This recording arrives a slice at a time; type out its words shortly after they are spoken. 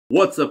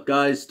What's up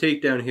guys,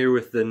 Takedown here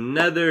with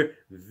another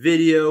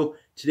video.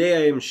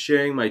 Today I am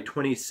sharing my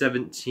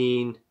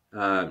 2017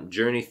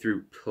 journey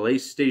through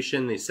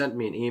PlayStation. They sent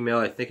me an email,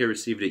 I think I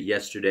received it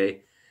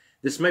yesterday.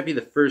 This might be the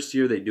first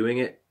year they're doing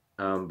it,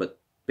 but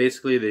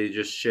basically they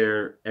just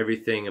share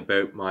everything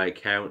about my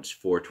account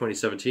for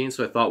 2017.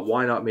 So I thought,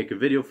 why not make a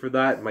video for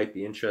that? It might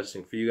be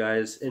interesting for you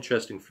guys,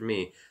 interesting for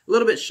me. A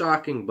little bit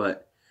shocking,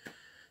 but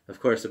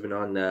of course I've been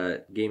on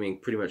gaming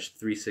pretty much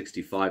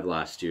 365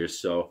 last year,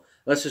 so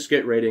let's just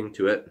get right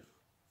into it.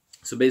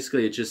 So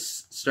basically it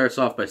just starts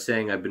off by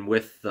saying I've been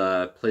with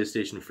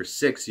PlayStation for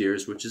 6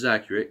 years, which is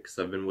accurate because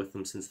I've been with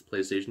them since the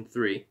PlayStation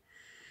 3.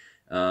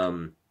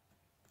 So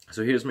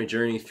here's my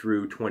journey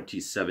through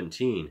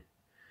 2017.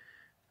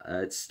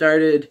 It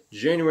started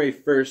January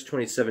 1st,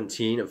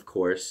 2017, of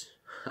course.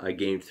 I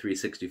gamed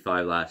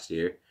 365 last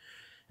year.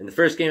 And the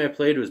first game I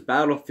played was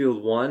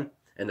Battlefield 1,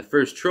 and the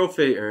first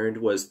trophy earned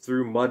was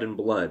Through Mud and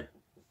Blood.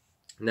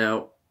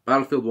 Now,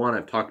 Battlefield 1,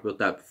 I've talked about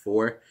that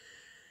before.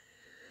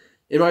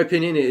 In my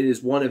opinion, it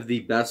is one of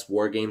the best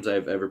war games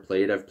I've ever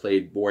played. I've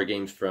played war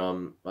games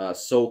from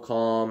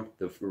SOCOM,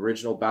 the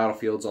original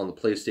Battlefields on the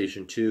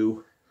PlayStation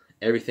 2,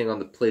 everything on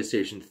the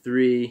PlayStation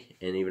 3,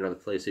 and even on the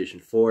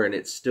PlayStation 4, and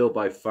it's still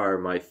by far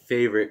my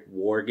favorite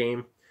war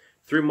game.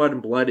 Through Mud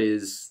and Blood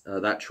is,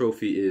 that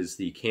trophy is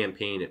the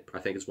campaign. I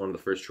think it's one of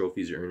the first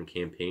trophies you earn in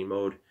campaign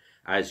mode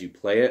as you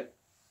play it.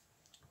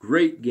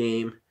 Great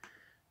game.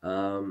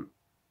 Over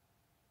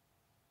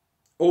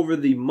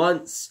the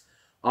months,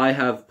 I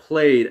have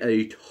played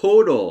a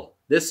total,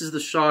 this is the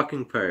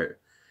shocking part,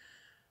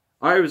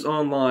 I was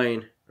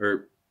online,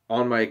 or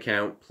on my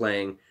account,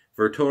 playing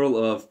for a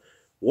total of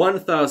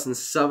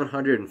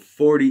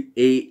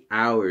 1,748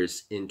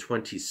 hours in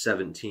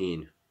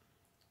 2017.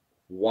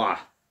 Wow,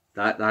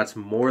 that's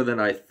more than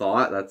I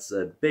thought. That's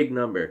a big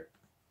number.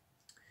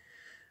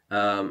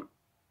 And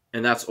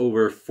that's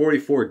over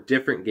 44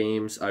 different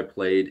games I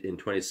played in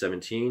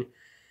 2017.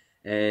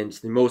 And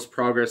the most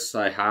progress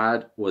I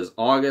had was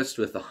August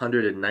with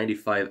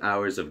 195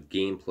 hours of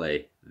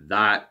gameplay.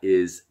 That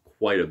is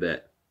quite a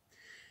bit.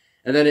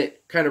 And then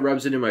it kind of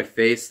rubs it in my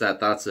face that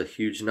that's a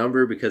huge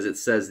number, because it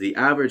says the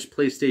average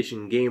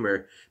PlayStation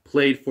gamer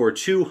played for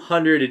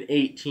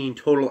 218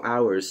 total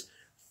hours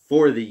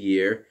for the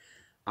year.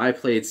 I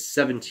played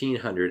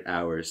 1,700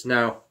 hours.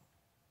 Now,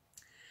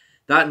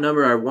 that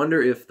number, I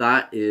wonder if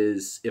that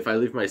is, if I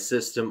leave my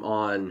system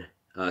on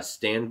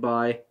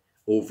standby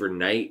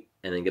overnight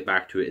and then get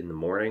back to it in the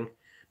morning,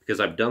 because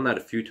I've done that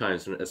a few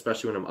times,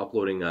 especially when I'm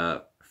uploading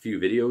a few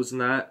videos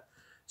and that.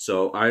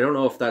 So I don't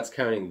know if that's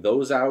counting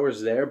those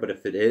hours there, but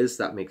if it is,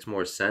 that makes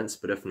more sense.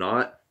 But if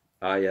not,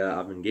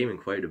 I've been gaming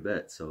quite a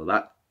bit, so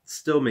that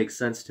still makes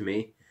sense to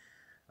me.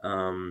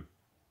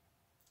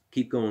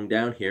 Keep going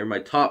down here. My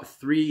top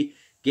 3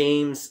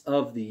 games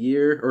of the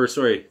year, or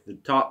sorry, the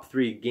top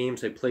 3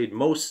 games I played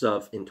most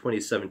of in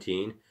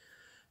 2017.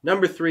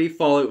 Number 3,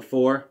 Fallout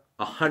 4,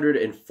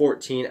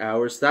 114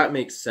 hours. That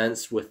makes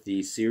sense with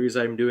the series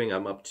I'm doing.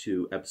 I'm up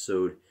to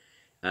episode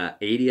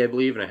 80, I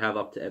believe, and I have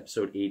up to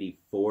episode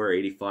 84 or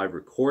 85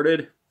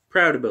 recorded.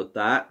 Proud about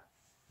that.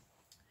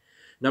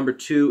 Number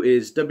 2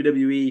 is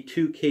WWE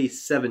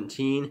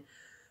 2K17,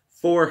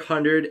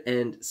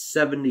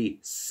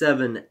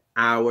 477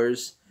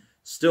 hours.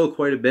 Still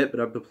quite a bit, but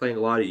I've been playing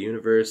a lot of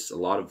Universe, a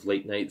lot of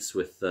late nights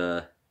with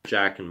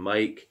Jack and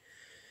Mike.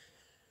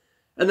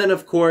 And then,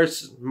 of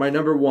course, my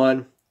number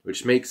 1,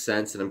 which makes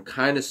sense, and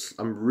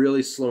I'm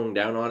really slowing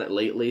down on it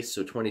lately,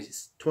 so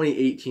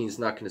 2018 is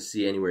not going to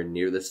see anywhere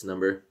near this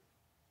number.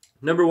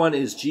 Number 1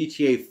 is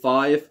GTA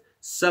 5,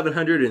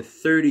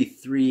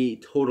 733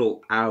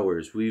 total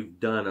hours. We've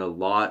done a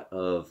lot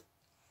of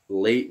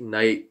late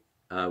night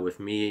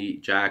with me,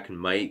 Jack, and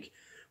Mike,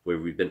 where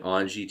we've been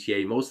on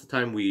GTA. Most of the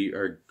time we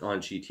are on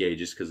GTA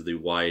just because of the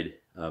wide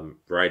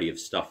variety of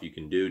stuff you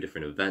can do,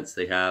 different events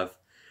they have,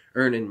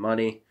 earning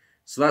money.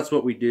 So that's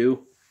what we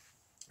do.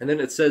 And then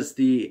it says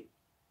the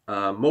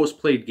most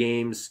played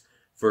games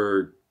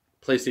for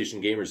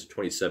PlayStation gamers of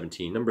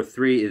 2017. Number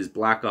 3 is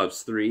Black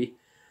Ops 3.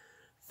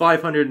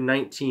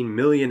 519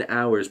 million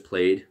hours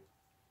played.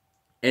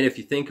 And if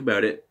you think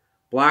about it,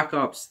 Black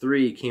Ops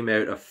 3 came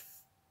out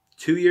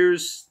 2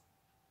 years...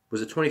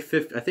 Was it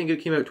 2015? I think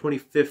it came out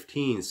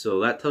 2015, so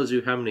that tells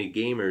you how many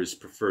gamers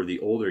prefer the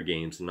older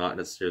games and not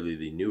necessarily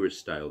the newer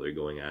style they're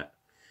going at.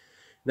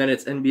 Then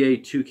it's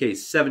NBA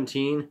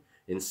 2K17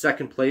 in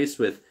second place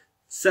with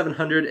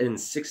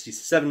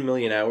 767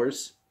 million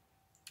hours.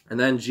 And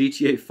then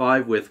GTA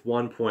 5 with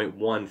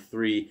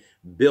 1.13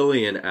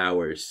 billion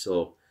hours.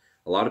 So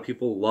a lot of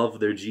people love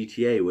their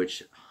GTA,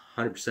 which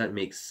 100%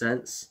 makes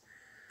sense.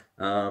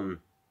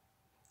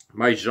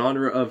 My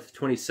genre of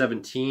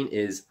 2017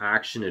 is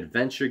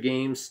action-adventure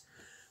games,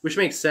 which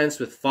makes sense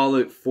with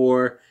Fallout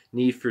 4,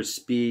 Need for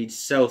Speed,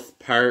 South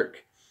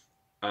Park.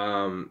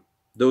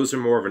 Those are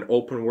more of an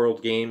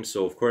open-world game,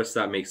 so of course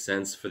that makes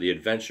sense for the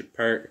adventure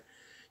part.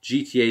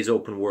 GTA's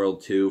open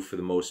world too, for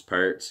the most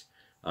part.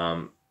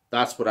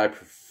 That's what I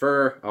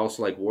prefer. I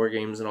also like war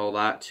games and all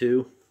that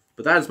too.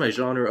 But that is my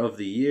genre of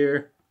the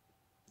year.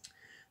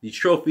 the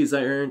trophies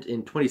I earned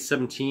in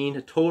 2017,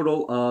 a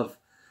total of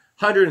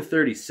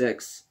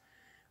 136,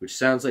 which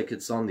sounds like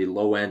it's on the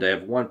low end. I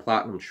have one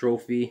platinum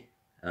trophy.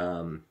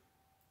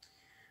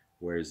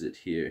 Where is it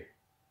here?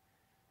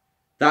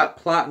 That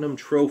platinum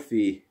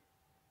trophy,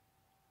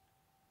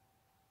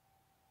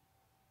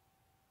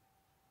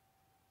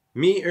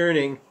 me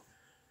earning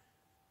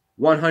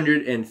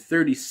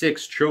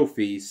 136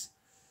 trophies,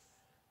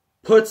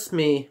 puts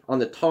me on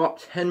the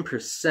top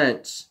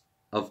 10%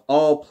 of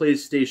all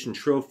PlayStation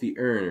trophy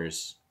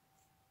earners.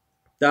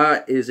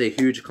 That is a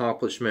huge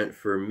accomplishment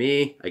for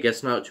me. I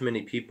guess not too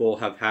many people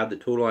have had the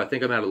total. I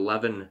think I'm at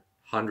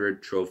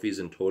 1,100 trophies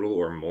in total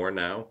or more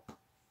now.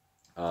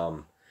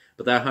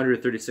 But that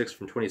 136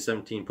 from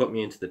 2017 put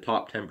me into the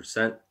top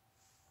 10%.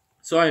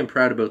 So I am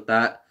proud about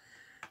that.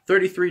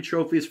 33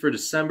 trophies for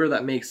December.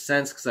 That makes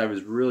sense because I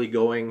was really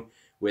going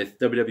with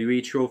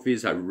WWE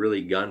trophies. I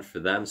really gunned for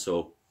them.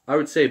 So I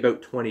would say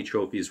about 20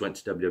 trophies went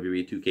to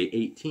WWE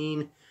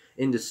 2K18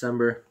 in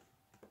December.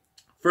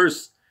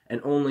 First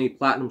and only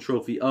platinum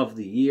trophy of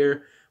the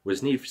year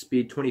was Need for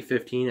Speed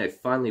 2015. I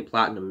finally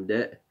platinumed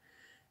it.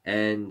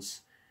 And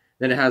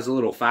then it has a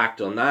little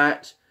fact on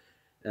that.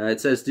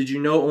 It says, did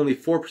you know only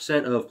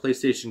 4% of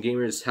PlayStation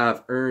gamers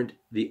have earned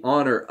the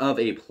honor of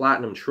a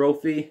platinum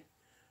trophy?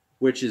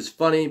 Which is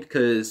funny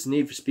because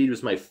Need for Speed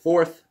was my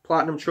 4th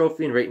platinum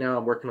trophy, and right now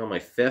I'm working on my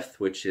 5th,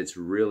 which it's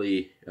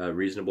really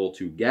reasonable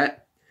to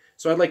get.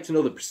 So I'd like to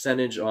know the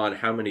percentage on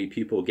how many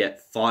people get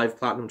 5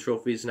 platinum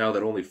trophies now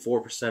that only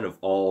 4% of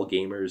all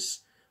gamers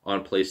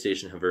on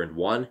PlayStation have earned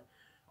one.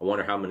 I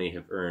wonder how many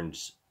have earned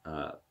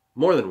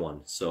more than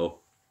one. So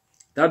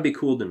that'd be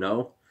cool to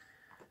know.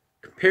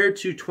 Compared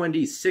to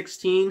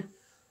 2016,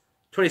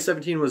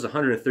 2017 was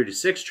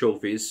 136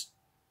 trophies.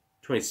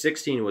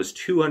 2016 was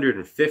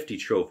 250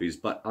 trophies,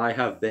 but I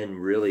have been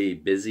really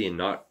busy and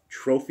not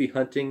trophy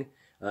hunting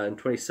in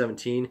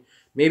 2017.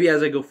 Maybe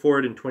as I go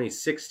forward in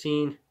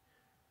 2016,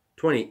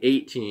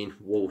 2018,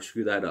 we'll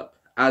screw that up.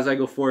 As I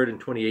go forward in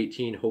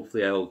 2018,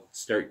 hopefully I'll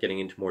start getting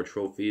into more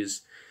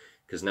trophies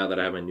because now that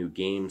I have my new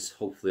games,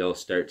 hopefully I'll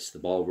start the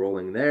ball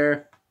rolling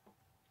there.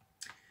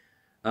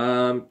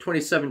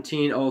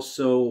 2017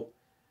 also,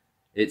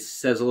 it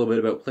says a little bit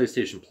about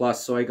PlayStation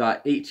Plus. So I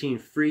got 18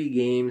 free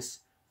games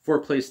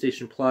for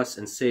PlayStation Plus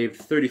and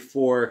saved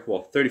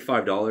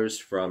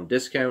 $35 from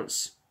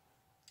discounts.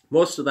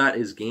 Most of that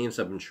is games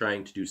I've been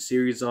trying to do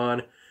series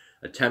on,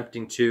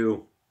 attempting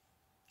to.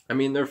 I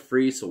mean, they're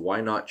free, so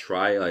why not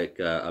try like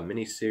a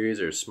mini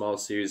series or a small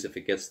series if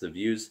it gets the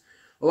views.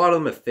 A lot of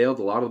them have failed,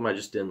 a lot of them I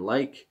just didn't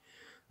like.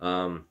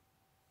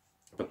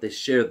 But they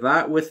shared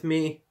that with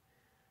me.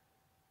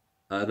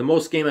 The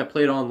most game I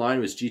played online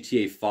was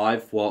GTA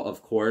 5. Well,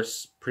 of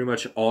course, pretty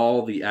much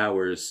all the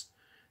hours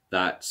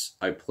that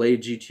I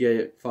played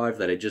GTA 5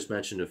 that I just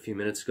mentioned a few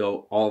minutes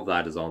ago, all of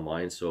that is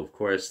online. So, of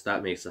course,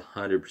 that makes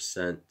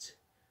 100%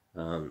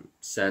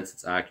 sense.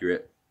 It's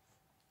accurate.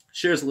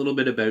 Shares a little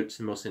bit about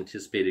the most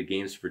anticipated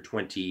games for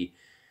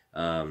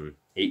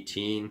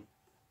 2018.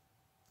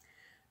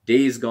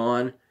 Days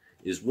Gone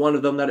is one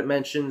of them that it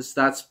mentions.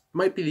 That's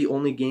might be the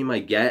only game I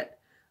get.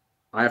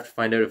 I have to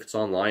find out if it's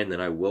online,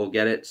 then I will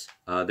get it.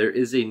 There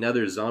is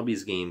another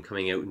zombies game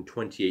coming out in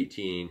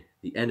 2018,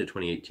 the end of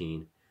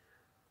 2018.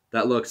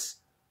 That looks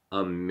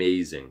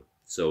amazing.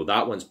 So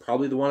that one's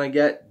probably the one I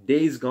get.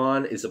 Days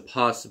Gone is a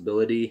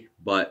possibility,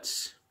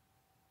 but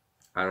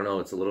I don't know,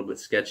 it's a little bit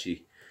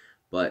sketchy.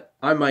 But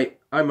I might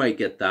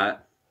get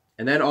that.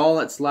 And then all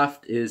that's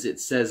left is it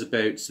says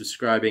about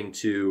subscribing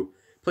to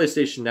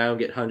PlayStation Now and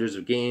get hundreds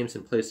of games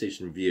and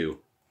PlayStation View.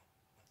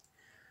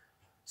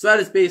 So that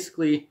is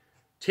basically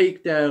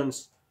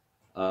takedowns,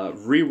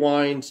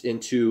 rewind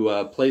into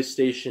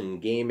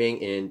PlayStation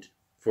gaming and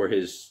for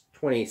his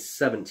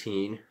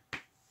 2017.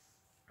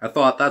 I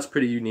thought that's a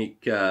pretty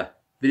unique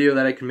video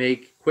that I can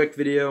make. Quick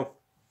video.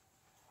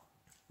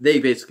 They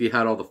basically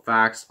had all the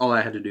facts. All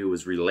I had to do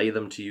was relay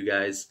them to you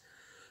guys.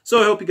 So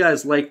I hope you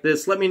guys like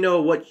this. Let me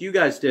know what you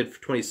guys did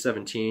for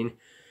 2017,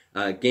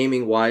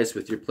 gaming-wise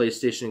with your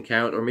PlayStation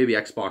account, or maybe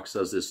Xbox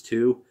does this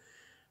too.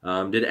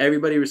 Did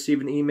everybody receive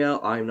an email?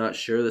 I'm not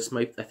sure. I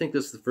think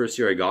this is the first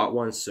year I got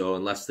one, so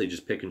unless they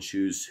just pick and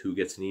choose who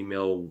gets an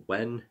email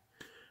when.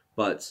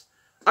 But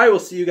I will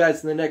see you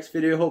guys in the next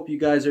video. Hope you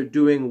guys are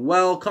doing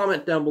well.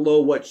 Comment down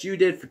below what you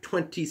did for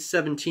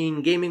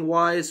 2017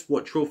 gaming-wise,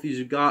 what trophies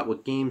you got,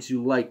 what games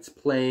you liked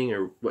playing,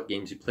 or what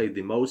games you played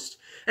the most.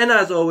 And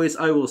as always,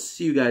 I will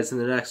see you guys in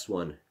the next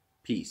one.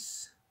 Peace.